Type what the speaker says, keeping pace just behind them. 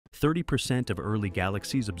30% of early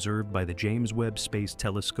galaxies observed by the James Webb Space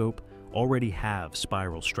Telescope already have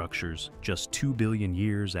spiral structures just 2 billion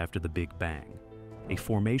years after the Big Bang, a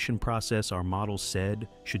formation process our models said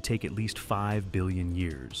should take at least 5 billion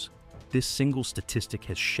years. This single statistic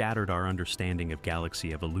has shattered our understanding of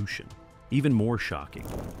galaxy evolution. Even more shocking,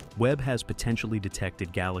 Webb has potentially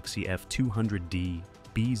detected galaxy F200d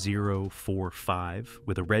B045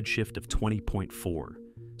 with a redshift of 20.4,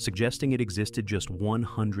 suggesting it existed just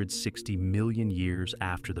 160 million years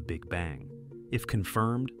after the Big Bang. If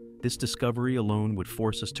confirmed, this discovery alone would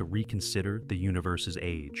force us to reconsider the universe's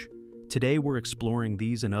age. Today we're exploring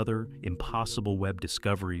these and other impossible Webb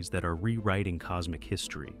discoveries that are rewriting cosmic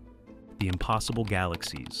history. The impossible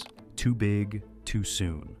galaxies, too big, too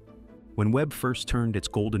soon. When Webb first turned its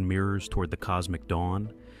golden mirrors toward the cosmic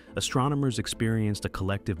dawn, astronomers experienced a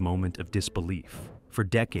collective moment of disbelief. For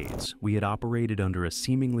decades, we had operated under a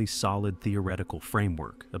seemingly solid theoretical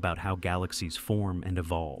framework about how galaxies form and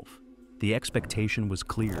evolve. The expectation was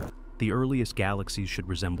clear. The earliest galaxies should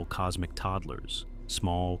resemble cosmic toddlers,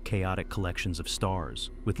 small, chaotic collections of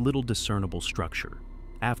stars with little discernible structure.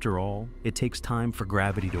 After all, it takes time for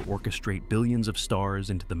gravity to orchestrate billions of stars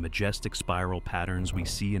into the majestic spiral patterns we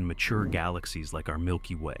see in mature galaxies like our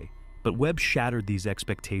Milky Way. But Webb shattered these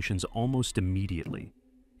expectations almost immediately.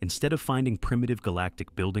 Instead of finding primitive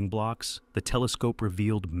galactic building blocks, the telescope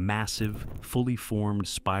revealed massive, fully formed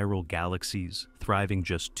spiral galaxies thriving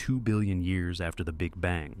just 2 billion years after the Big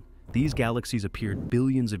Bang. These galaxies appeared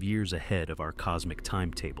billions of years ahead of our cosmic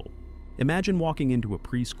timetable. Imagine walking into a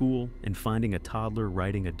preschool and finding a toddler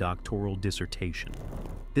writing a doctoral dissertation.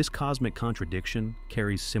 This cosmic contradiction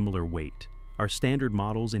carries similar weight. Our standard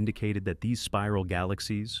models indicated that these spiral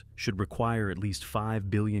galaxies should require at least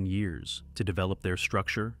 5 billion years to develop their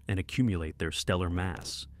structure and accumulate their stellar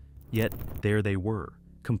mass. Yet, there they were,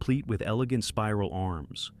 complete with elegant spiral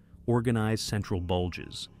arms, organized central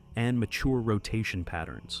bulges, and mature rotation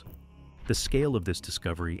patterns. The scale of this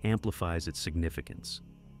discovery amplifies its significance.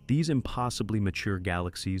 These impossibly mature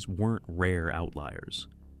galaxies weren't rare outliers.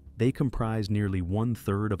 They comprise nearly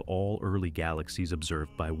 1/3 of all early galaxies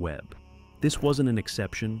observed by Webb. This wasn't an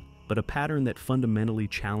exception, but a pattern that fundamentally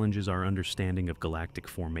challenges our understanding of galactic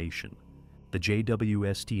formation. The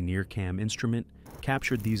jwst NIRCam instrument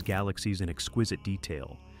captured these galaxies in exquisite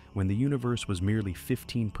detail when the universe was merely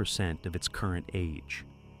 15% of its current age.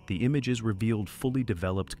 The images revealed fully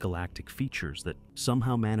developed galactic features that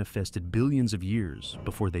somehow manifested billions of years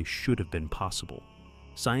before they should have been possible.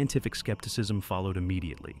 Scientific skepticism followed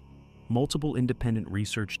immediately. Multiple independent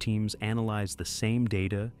research teams analyzed the same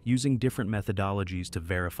data using different methodologies to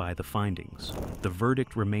verify the findings. The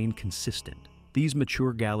verdict remained consistent. These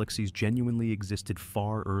mature galaxies genuinely existed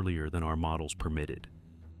far earlier than our models permitted.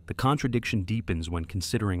 The contradiction deepens when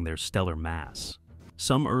considering their stellar mass.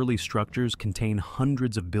 Some early structures contain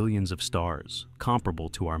hundreds of billions of stars, comparable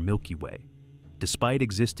to our Milky Way, despite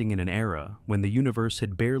existing in an era when the universe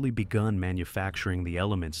had barely begun manufacturing the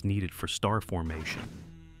elements needed for star formation.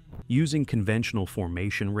 Using conventional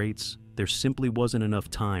formation rates, there simply wasn't enough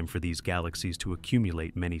time for these galaxies to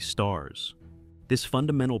accumulate many stars. This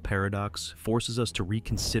fundamental paradox forces us to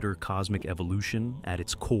reconsider cosmic evolution at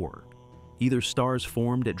its core. Either stars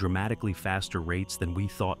formed at dramatically faster rates than we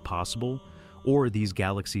thought possible, or these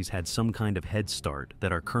galaxies had some kind of head start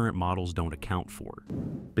that our current models don't account for.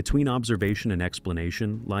 Between observation and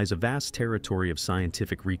explanation lies a vast territory of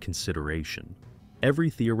scientific reconsideration.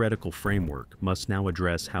 Every theoretical framework must now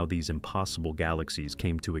address how these impossible galaxies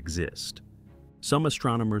came to exist. Some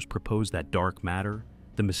astronomers propose that dark matter,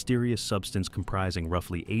 the mysterious substance comprising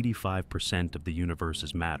roughly 85% of the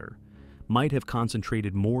universe's matter, might have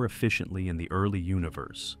concentrated more efficiently in the early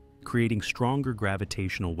universe, creating stronger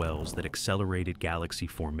gravitational wells that accelerated galaxy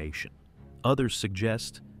formation. Others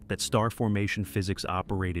suggest that star formation physics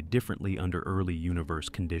operated differently under early universe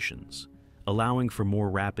conditions, allowing for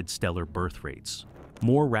more rapid stellar birth rates.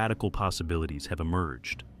 More radical possibilities have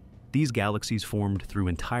emerged. These galaxies formed through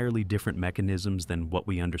entirely different mechanisms than what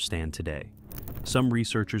we understand today. Some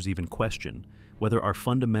researchers even question whether our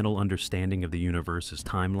fundamental understanding of the universe's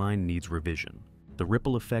timeline needs revision. The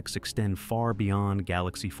ripple effects extend far beyond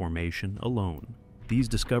galaxy formation alone. These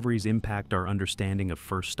discoveries impact our understanding of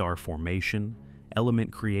first star formation,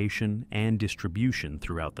 element creation, and distribution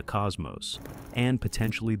throughout the cosmos, and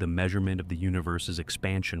potentially the measurement of the universe's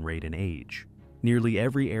expansion rate and age. Nearly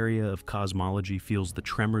every area of cosmology feels the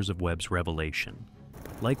tremors of Webb's revelation.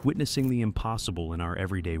 Like witnessing the impossible in our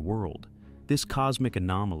everyday world, this cosmic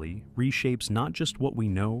anomaly reshapes not just what we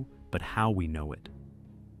know, but how we know it.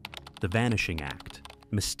 The Vanishing Act,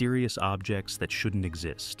 mysterious objects that shouldn't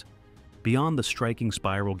exist. Beyond the striking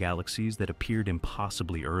spiral galaxies that appeared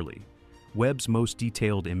impossibly early, Webb's most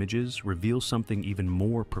detailed images reveal something even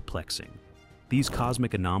more perplexing. These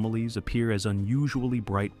cosmic anomalies appear as unusually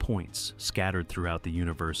bright points scattered throughout the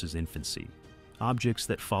universe's infancy, objects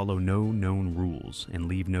that follow no known rules and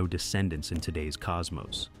leave no descendants in today's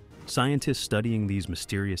cosmos. Scientists studying these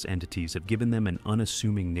mysterious entities have given them an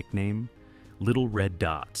unassuming nickname: little red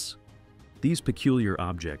dots. These peculiar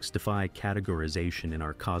objects defy categorization in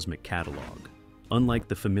our cosmic catalog. Unlike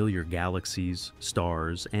the familiar galaxies,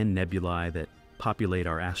 stars, and nebulae that populate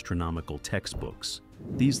our astronomical textbooks,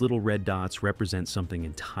 these little red dots represent something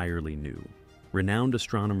entirely new. Renowned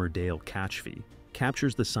astronomer Dale Catchfee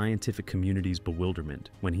captures the scientific community's bewilderment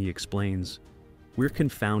when he explains, "We're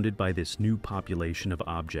confounded by this new population of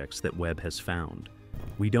objects that Webb has found.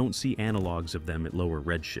 We don't see analogs of them at lower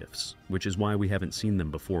redshifts, which is why we haven't seen them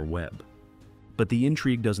before Webb." But the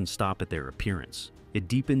intrigue doesn't stop at their appearance. It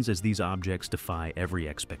deepens as these objects defy every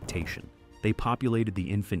expectation. They populated the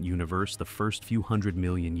infant universe the first few 100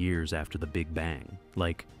 million years after the Big Bang,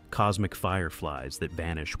 like cosmic fireflies that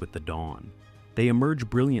vanish with the dawn. They emerge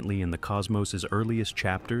brilliantly in the cosmos's earliest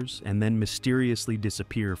chapters and then mysteriously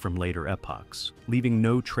disappear from later epochs, leaving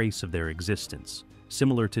no trace of their existence,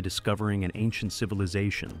 similar to discovering an ancient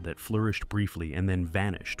civilization that flourished briefly and then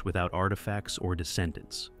vanished without artifacts or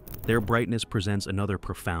descendants. Their brightness presents another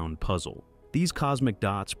profound puzzle. These cosmic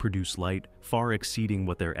dots produce light far exceeding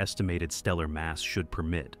what their estimated stellar mass should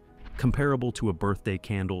permit, comparable to a birthday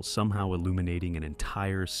candle somehow illuminating an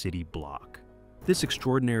entire city block. This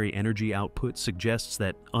extraordinary energy output suggests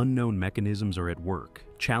that unknown mechanisms are at work,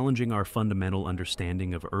 challenging our fundamental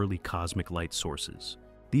understanding of early cosmic light sources.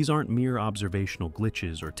 These aren't mere observational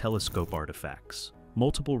glitches or telescope artifacts.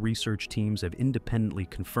 Multiple research teams have independently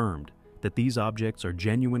confirmed that these objects are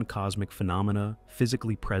genuine cosmic phenomena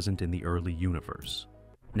physically present in the early universe.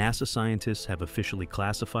 NASA scientists have officially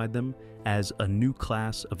classified them as a new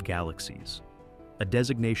class of galaxies, a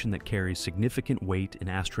designation that carries significant weight in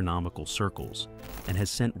astronomical circles and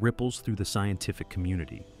has sent ripples through the scientific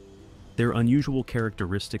community. Their unusual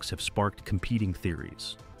characteristics have sparked competing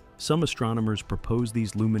theories. Some astronomers propose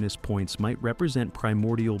these luminous points might represent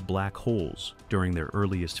primordial black holes during their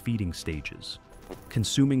earliest feeding stages,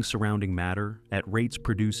 consuming surrounding matter at rates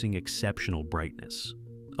producing exceptional brightness.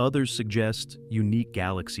 Others suggest unique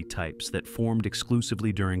galaxy types that formed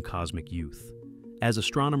exclusively during cosmic youth. As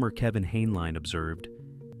astronomer Kevin Heinlein observed,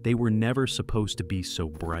 they were never supposed to be so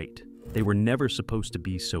bright. They were never supposed to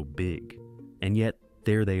be so big. And yet,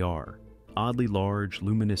 there they are, oddly large,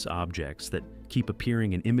 luminous objects that keep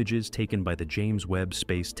appearing in images taken by the James Webb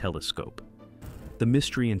Space Telescope. The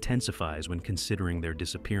mystery intensifies when considering their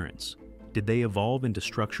disappearance. Did they evolve into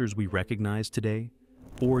structures we recognize today?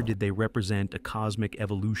 Or did they represent a cosmic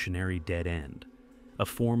evolutionary dead end, a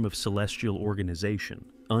form of celestial organization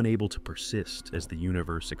unable to persist as the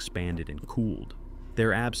universe expanded and cooled?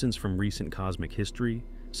 Their absence from recent cosmic history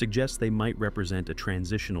suggests they might represent a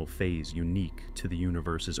transitional phase unique to the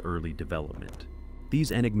universe's early development.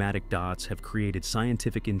 These enigmatic dots have created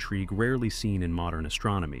scientific intrigue rarely seen in modern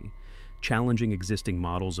astronomy, challenging existing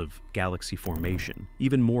models of galaxy formation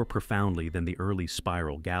even more profoundly than the early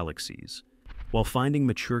spiral galaxies. While finding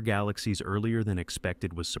mature galaxies earlier than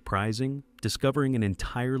expected was surprising, discovering an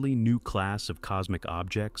entirely new class of cosmic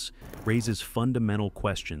objects raises fundamental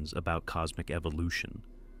questions about cosmic evolution.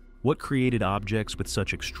 What created objects with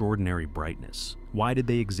such extraordinary brightness? Why did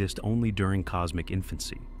they exist only during cosmic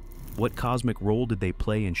infancy? What cosmic role did they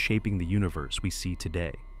play in shaping the universe we see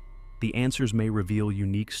today? The answers may reveal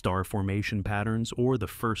unique star formation patterns or the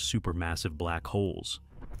first supermassive black holes.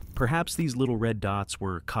 Perhaps these little red dots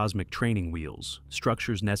were cosmic training wheels,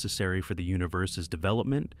 structures necessary for the universe's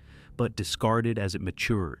development, but discarded as it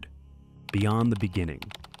matured. Beyond the beginning,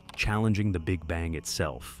 challenging the Big Bang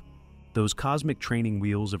itself. Those cosmic training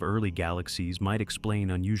wheels of early galaxies might explain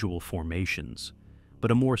unusual formations,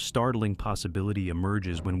 but a more startling possibility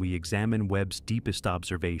emerges when we examine Webb's deepest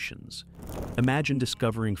observations. Imagine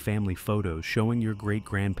discovering family photos showing your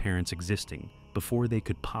great-grandparents existing before they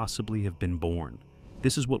could possibly have been born.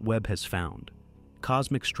 This is what Webb has found: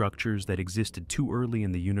 cosmic structures that existed too early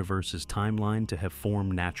in the universe's timeline to have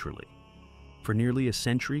formed naturally. For nearly a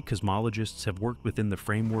century, cosmologists have worked within the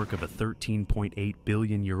framework of a 13.8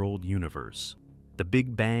 billion-year-old universe. The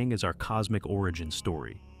Big Bang is our cosmic origin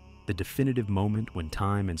story, the definitive moment when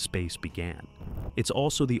time and space began. It's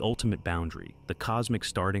also the ultimate boundary, the cosmic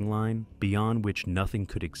starting line beyond which nothing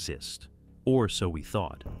could exist. Or so we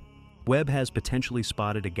thought. Webb has potentially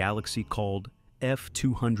spotted a galaxy called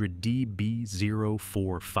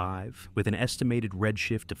F200DB045 with an estimated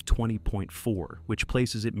redshift of 20.4, which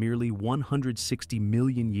places it merely 160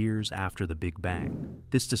 million years after the Big Bang.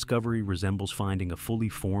 This discovery resembles finding a fully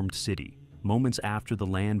formed city, moments after the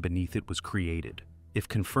land beneath it was created. If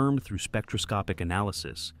confirmed through spectroscopic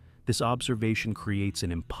analysis, this observation creates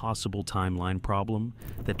an impossible timeline problem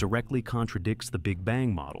that directly contradicts the Big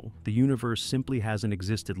Bang model. The universe simply hasn't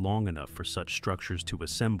existed long enough for such structures to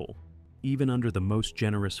assemble, even under the most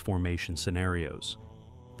generous formation scenarios.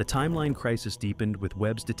 The timeline crisis deepened with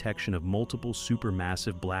Webb's detection of multiple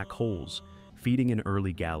supermassive black holes feeding in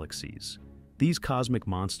early galaxies. These cosmic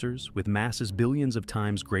monsters, with masses billions of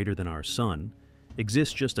times greater than our Sun,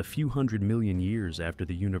 exist just a few hundred million years after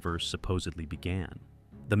the universe supposedly began.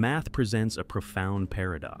 The math presents a profound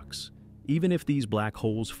paradox. Even if these black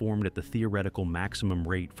holes formed at the theoretical maximum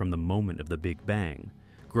rate from the moment of the Big Bang,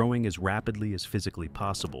 growing as rapidly as physically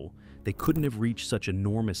possible, they couldn't have reached such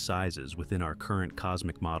enormous sizes within our current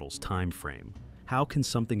cosmic model's time frame. How can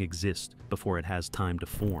something exist before it has time to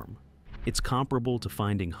form? It's comparable to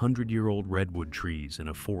finding 100-year-old redwood trees in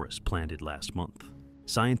a forest planted last month.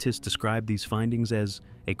 Scientists describe these findings as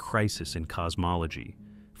a crisis in cosmology,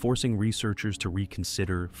 forcing researchers to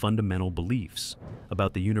reconsider fundamental beliefs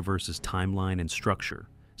about the universe's timeline and structure.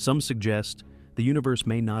 Some suggest the universe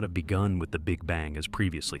may not have begun with the Big Bang as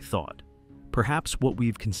previously thought. Perhaps what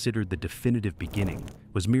we've considered the definitive beginning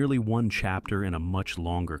was merely one chapter in a much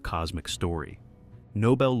longer cosmic story.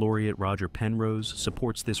 Nobel laureate Roger Penrose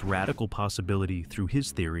supports this radical possibility through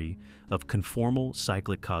his theory of conformal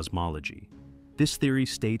cyclic cosmology. This theory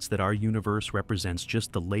states that our universe represents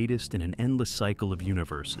just the latest in an endless cycle of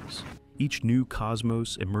universes, each new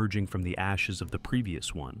cosmos emerging from the ashes of the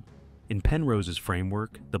previous one. In Penrose's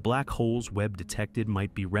framework, the black holes Webb detected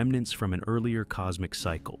might be remnants from an earlier cosmic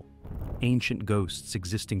cycle, ancient ghosts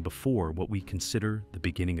existing before what we consider the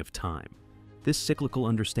beginning of time. This cyclical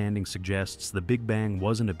understanding suggests the Big Bang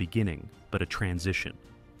wasn't a beginning, but a transition,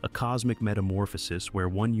 a cosmic metamorphosis where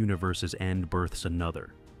one universe's end births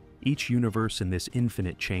another. Each universe in this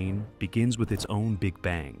infinite chain begins with its own Big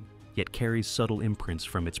Bang, yet carries subtle imprints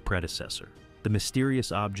from its predecessor. The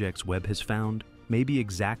mysterious objects Webb has found may be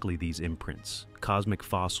exactly these imprints, cosmic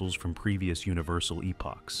fossils from previous universal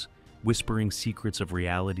epochs, whispering secrets of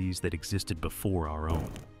realities that existed before our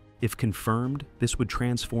own. If confirmed, this would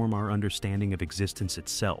transform our understanding of existence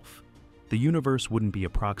itself. The universe wouldn't be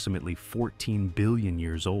approximately 14 billion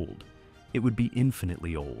years old. It would be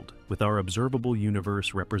infinitely old, with our observable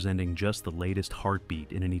universe representing just the latest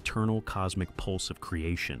heartbeat in an eternal cosmic pulse of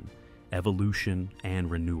creation, evolution, and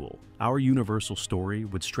renewal. Our universal story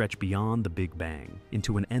would stretch beyond the Big Bang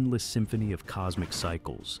into an endless symphony of cosmic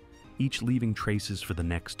cycles, each leaving traces for the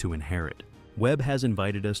next to inherit. Webb has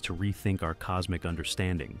invited us to rethink our cosmic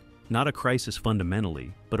understanding, not a crisis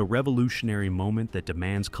fundamentally, but a revolutionary moment that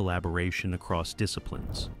demands collaboration across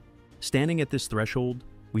disciplines. Standing at this threshold,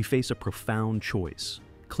 we face a profound choice: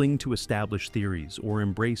 cling to established theories or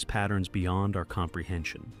embrace patterns beyond our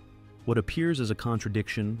comprehension. What appears as a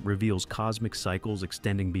contradiction reveals cosmic cycles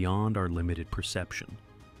extending beyond our limited perception.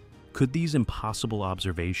 Could these impossible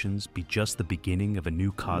observations be just the beginning of a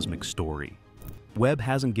new cosmic story? Webb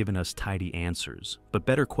hasn't given us tidy answers, but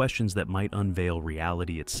better questions that might unveil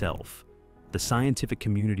reality itself. The scientific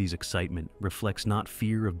community's excitement reflects not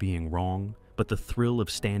fear of being wrong, but the thrill of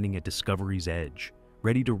standing at discovery's edge,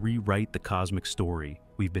 ready to rewrite the cosmic story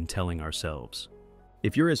we've been telling ourselves.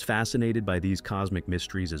 If you're as fascinated by these cosmic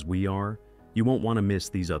mysteries as we are, you won't want to miss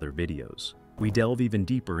these other videos. We delve even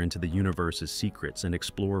deeper into the universe's secrets and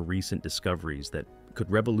explore recent discoveries that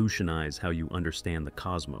could revolutionize how you understand the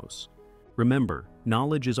cosmos. Remember,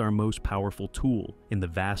 knowledge is our most powerful tool in the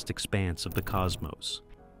vast expanse of the cosmos.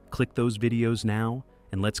 Click those videos now,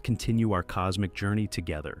 and let's continue our cosmic journey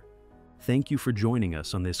together. Thank you for joining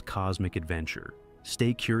us on this cosmic adventure.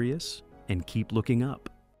 Stay curious and keep looking up.